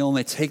this meal, and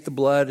they take the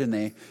blood,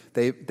 and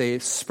they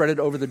spread it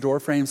over the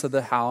doorframes of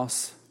the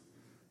house,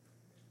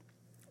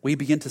 we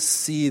begin to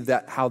see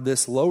that how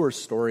this lower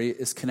story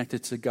is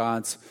connected to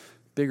God's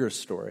bigger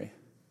story.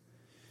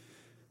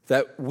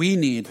 That we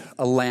need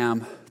a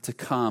lamb to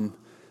come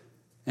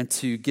and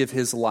to give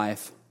his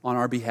life on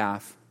our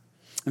behalf.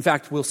 In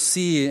fact, we'll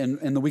see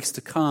in the weeks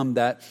to come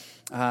that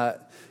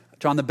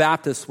John the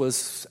Baptist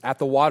was at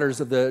the waters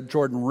of the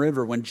Jordan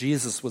River when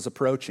Jesus was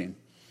approaching.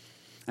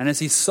 And as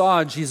he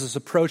saw Jesus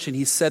approaching,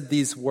 he said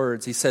these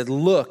words. He said,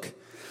 "Look,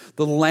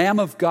 the Lamb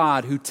of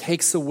God who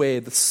takes away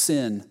the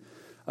sin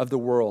of the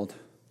world."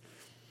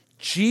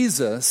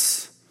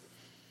 Jesus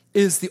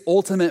is the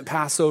ultimate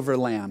Passover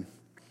lamb.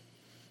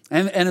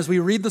 And as we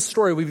read the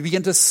story, we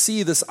begin to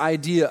see this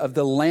idea of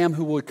the lamb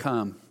who would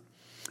come.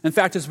 In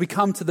fact, as we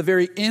come to the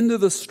very end of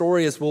the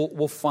story, as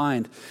we'll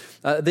find,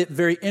 the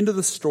very end of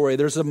the story,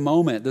 there's a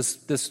moment,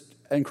 this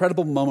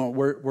incredible moment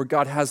where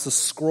God has the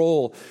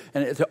scroll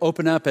and to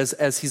open up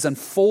as he's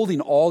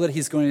unfolding all that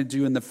he's going to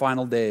do in the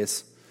final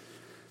days.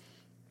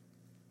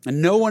 And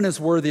no one is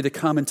worthy to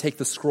come and take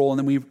the scroll. And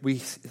then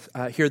we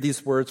hear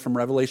these words from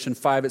Revelation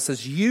 5. It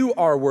says, "You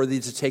are worthy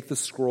to take the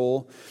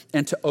scroll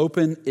and to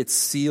open its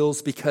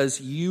seals because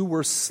you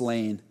were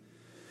slain.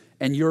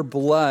 And your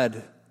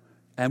blood,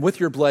 and with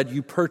your blood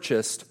you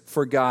purchased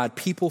for God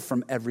people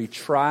from every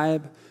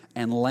tribe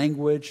and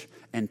language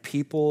and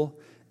people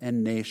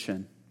and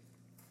nation."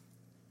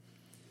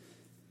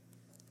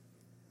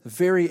 The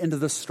very end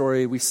of the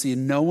story, we see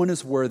no one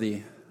is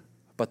worthy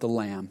but the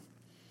Lamb.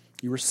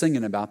 You were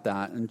singing about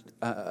that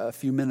a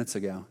few minutes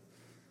ago.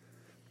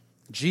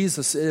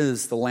 Jesus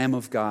is the Lamb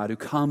of God who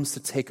comes to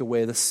take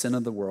away the sin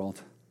of the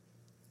world.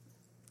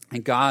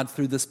 And God,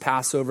 through this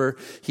Passover,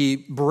 he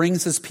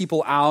brings his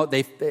people out.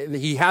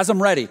 He has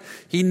them ready.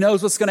 He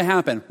knows what's going to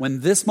happen. When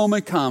this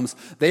moment comes,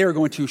 they are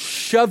going to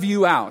shove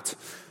you out.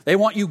 They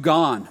want you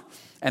gone.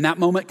 And that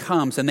moment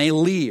comes, and they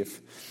leave.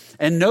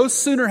 And no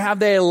sooner have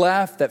they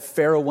left that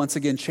Pharaoh once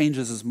again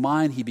changes his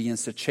mind. He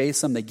begins to chase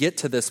them. They get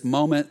to this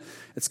moment.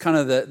 It's kind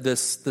of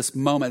this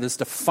moment, this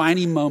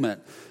defining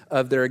moment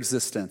of their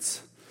existence.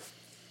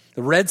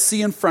 The Red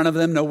Sea in front of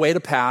them, no way to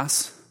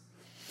pass.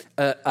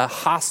 A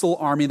hostile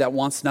army that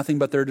wants nothing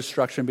but their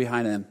destruction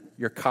behind them.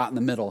 You're caught in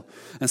the middle.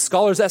 And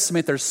scholars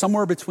estimate there's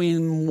somewhere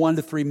between 1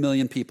 to 3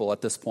 million people at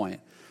this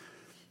point.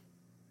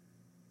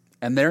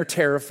 And they're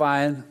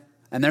terrified.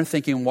 And they're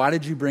thinking, why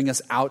did you bring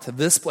us out to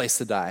this place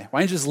to die? Why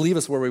didn't you just leave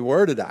us where we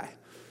were to die?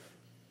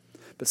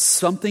 But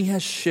something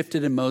has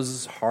shifted in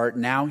Moses' heart.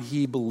 Now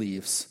he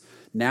believes.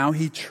 Now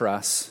he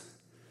trusts.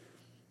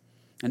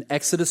 In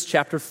Exodus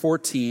chapter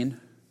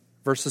 14,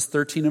 verses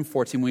 13 and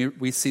 14,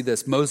 we see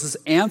this. Moses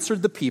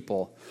answered the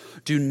people,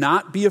 "Do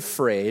not be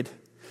afraid.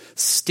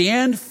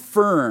 Stand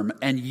firm,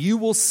 and you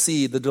will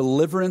see the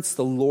deliverance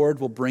the Lord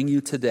will bring you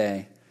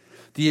today.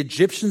 The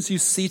Egyptians you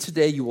see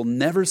today, you will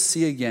never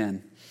see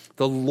again.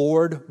 The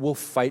Lord will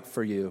fight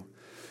for you.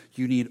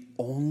 You need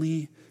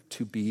only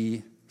to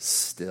be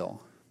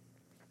still."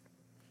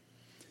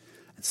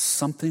 And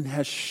something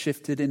has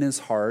shifted in his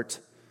heart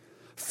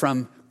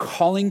from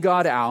calling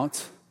God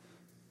out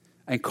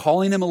and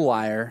calling him a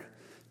liar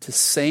to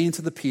saying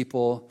to the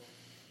people,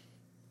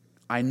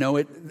 I know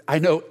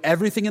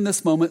everything in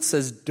this moment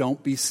says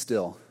don't be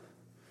still.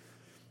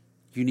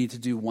 You need to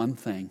do one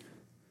thing.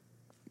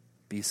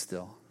 Be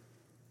still.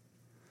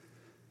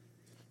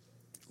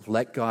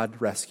 Let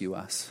God rescue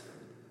us.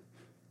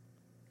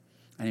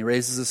 And he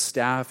raises his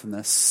staff, and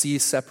the sea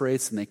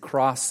separates, and they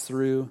cross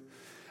through,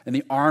 and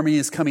the army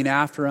is coming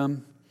after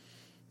him.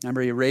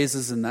 Remember, he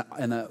raises, and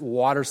the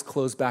waters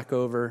close back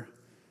over,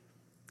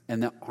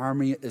 and the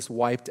army is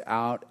wiped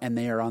out, and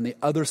they are on the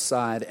other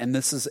side. And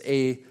this is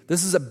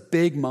a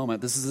big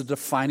moment. This is a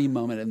defining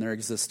moment in their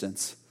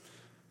existence.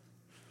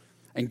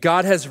 And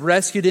God has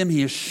rescued him.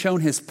 He has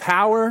shown his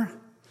power.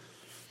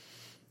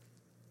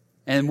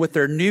 And with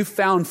their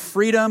newfound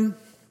freedom,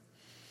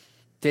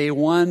 day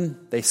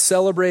 1, they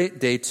celebrate.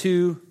 Day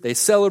 2, they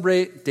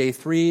celebrate. Day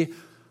 3,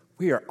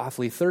 we are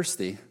awfully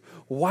thirsty.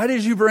 Why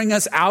did you bring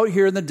us out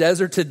here in the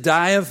desert to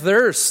die of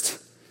thirst?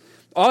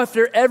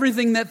 After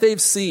everything that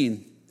they've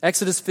seen.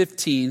 Exodus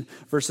 15,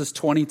 verses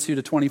 22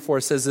 to 24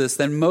 says this.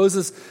 Then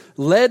Moses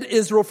led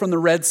Israel from the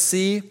Red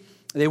Sea.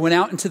 They went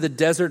out into the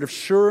desert of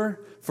Shur.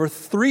 For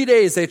 3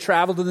 days they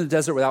traveled in the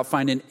desert without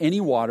finding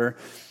any water.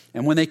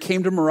 And when they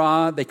came to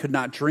Marah, they could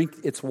not drink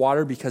its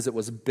water because it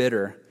was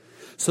bitter.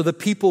 So the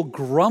people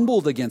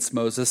grumbled against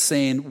Moses,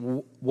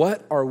 saying,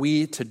 "What are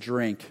we to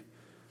drink?"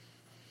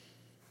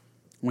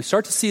 And we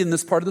start to see in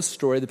this part of the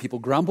story, the people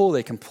grumble,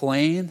 they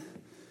complain,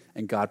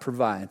 and God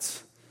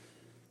provides.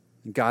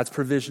 And God's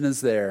provision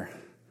is there.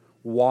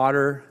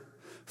 Water,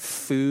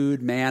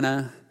 food,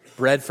 manna,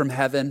 bread from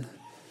heaven,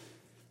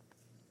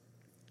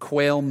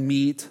 quail,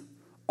 meat,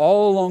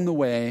 all along the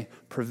way,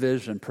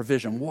 provision.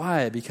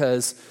 Why?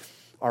 Because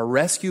our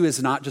rescue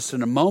is not just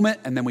in a moment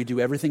and then we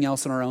do everything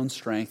else in our own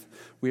strength.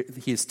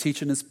 He is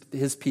teaching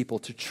his people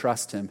to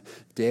trust him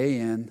day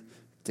in,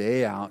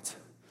 day out.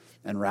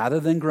 And rather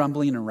than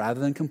grumbling and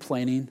rather than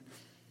complaining,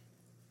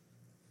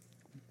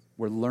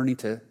 we're learning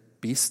to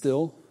be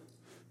still,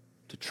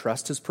 to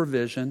trust his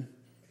provision.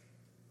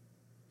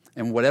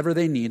 And whatever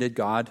they needed,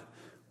 God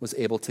was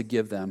able to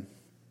give them.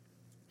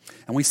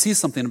 And we see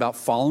something about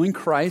following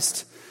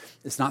Christ.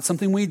 It's not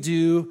something we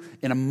do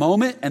in a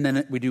moment and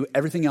then we do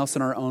everything else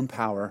in our own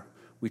power.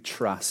 We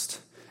trust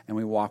and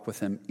we walk with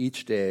him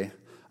each day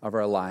of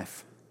our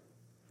life.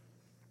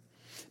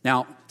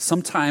 Now,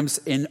 sometimes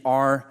in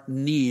our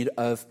need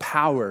of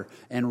power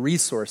and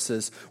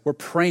resources, we're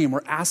praying,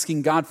 we're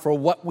asking God for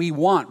what we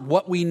want,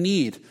 what we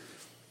need.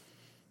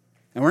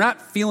 And we're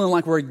not feeling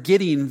like we're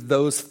getting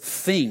those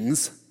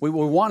things. What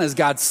we want is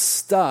God's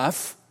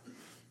stuff.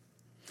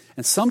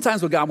 And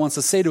sometimes what God wants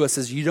to say to us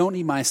is, you don't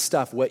need my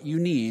stuff. What you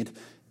need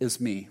is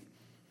me.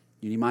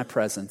 You need my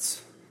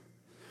presence.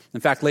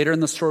 In fact, later in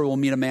the story, we'll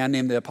meet a man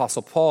named the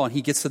Apostle Paul, and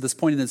he gets to this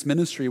point in his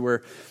ministry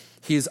where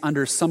he's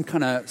under some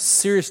kind of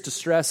serious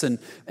distress. And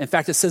in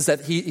fact, it says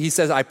that he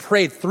says, I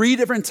prayed 3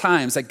 different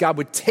times that God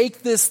would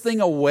take this thing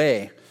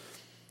away,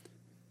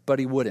 but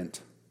he wouldn't.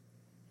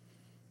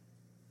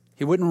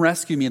 He wouldn't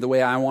rescue me the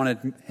way I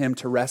wanted him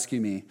to rescue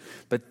me.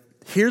 But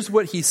here's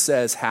what he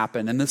says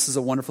happened, and this is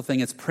a wonderful thing.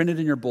 It's printed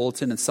in your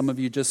bulletin, and some of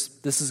you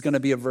this is going to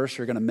be a verse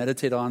you're going to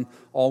meditate on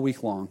all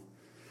week long.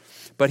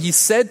 But he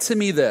said to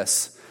me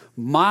this,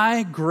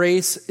 my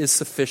grace is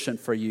sufficient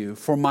for you,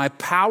 for my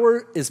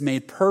power is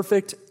made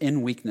perfect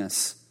in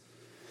weakness.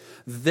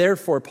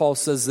 Therefore, Paul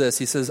says this,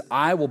 he says,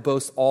 I will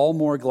boast all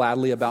more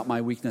gladly about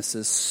my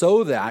weaknesses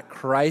so that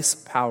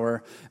Christ's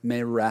power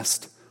may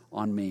rest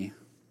on me.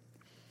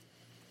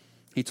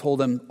 He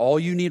told him, all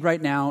you need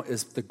right now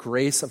is the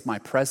grace of my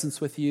presence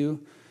with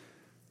you.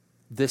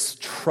 This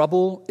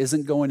trouble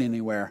isn't going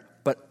anywhere,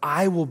 but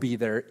I will be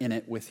there in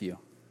it with you.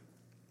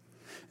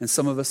 And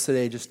some of us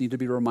today just need to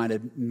be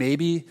reminded,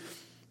 maybe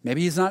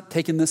he's not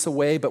taking this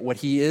away, but what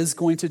he is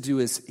going to do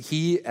is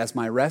he, as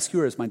my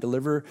rescuer, as my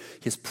deliverer,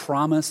 his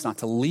promise not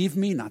to leave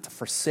me, not to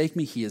forsake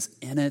me, he is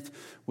in it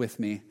with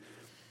me.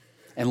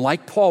 And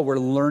like Paul, we're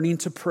learning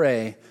to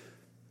pray,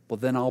 well,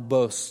 then I'll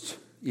boast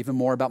even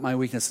more about my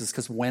weaknesses,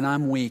 because when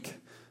I'm weak,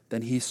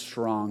 then he's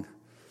strong.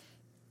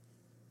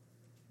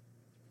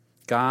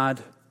 God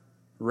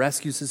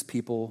rescues his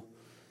people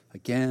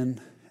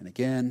again and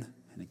again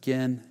and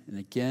again and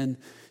again.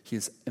 He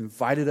has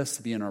invited us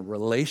to be in a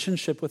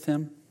relationship with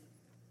him.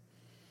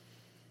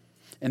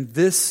 And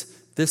this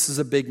is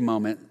a big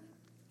moment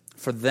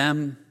for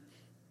them,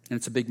 and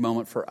it's a big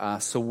moment for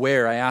us. So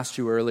where, I asked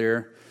you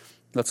earlier,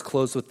 let's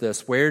close with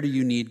this. Where do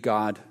you need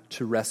God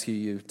to rescue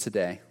you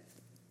today?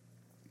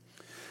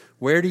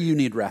 Where do you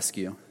need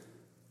rescue?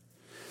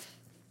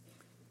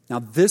 Now,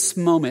 this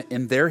moment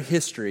in their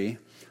history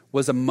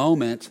was a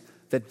moment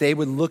that they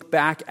would look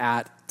back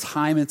at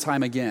time and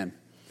time again.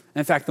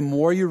 In fact, the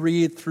more you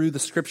read through the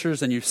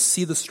scriptures and you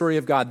see the story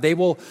of God,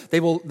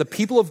 the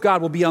people of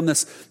God will be on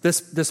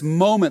this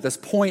moment, this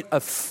point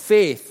of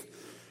faith,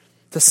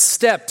 to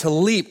step, to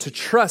leap, to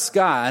trust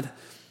God.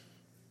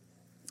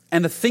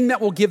 And the thing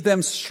that will give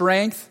them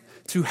strength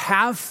to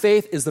have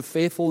faith is the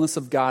faithfulness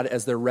of God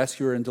as their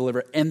rescuer and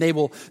deliverer. And they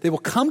will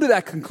come to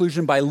that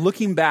conclusion by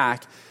looking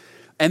back,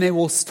 and they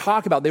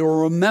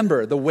will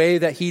remember the way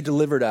that he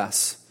delivered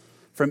us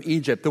from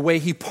Egypt, the way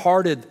he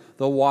parted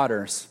the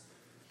waters.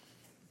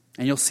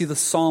 And you'll see the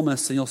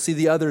psalmists and you'll see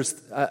the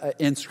others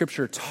in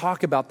Scripture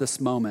talk about this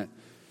moment.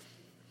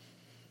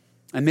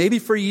 And maybe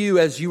for you,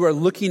 as you are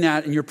looking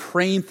at and you're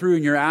praying through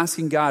and you're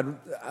asking God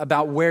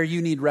about where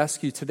you need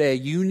rescue today,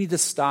 you need to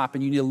stop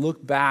and you need to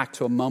look back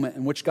to a moment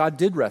in which God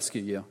did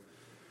rescue you.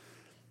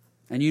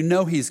 And you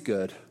know he's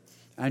good.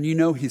 And you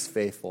know he's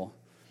faithful.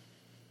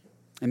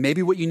 And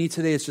maybe what you need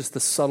today is just the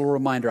subtle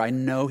reminder, I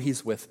know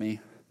he's with me.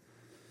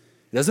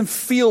 It doesn't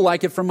feel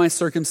like it from my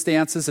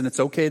circumstances, and it's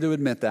okay to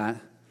admit that.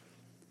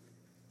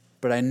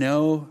 But I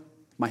know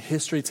my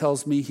history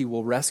tells me he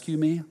will rescue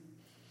me.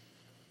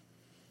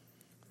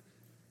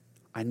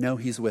 I know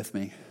he's with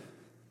me.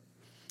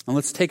 And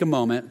let's take a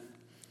moment.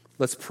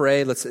 Let's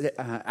pray. Let's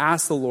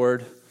ask the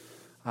Lord,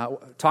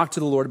 talk to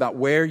the Lord about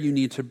where you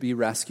need to be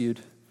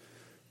rescued.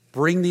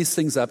 Bring these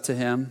things up to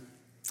him.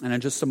 And in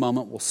just a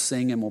moment, we'll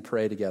sing and we'll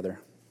pray together.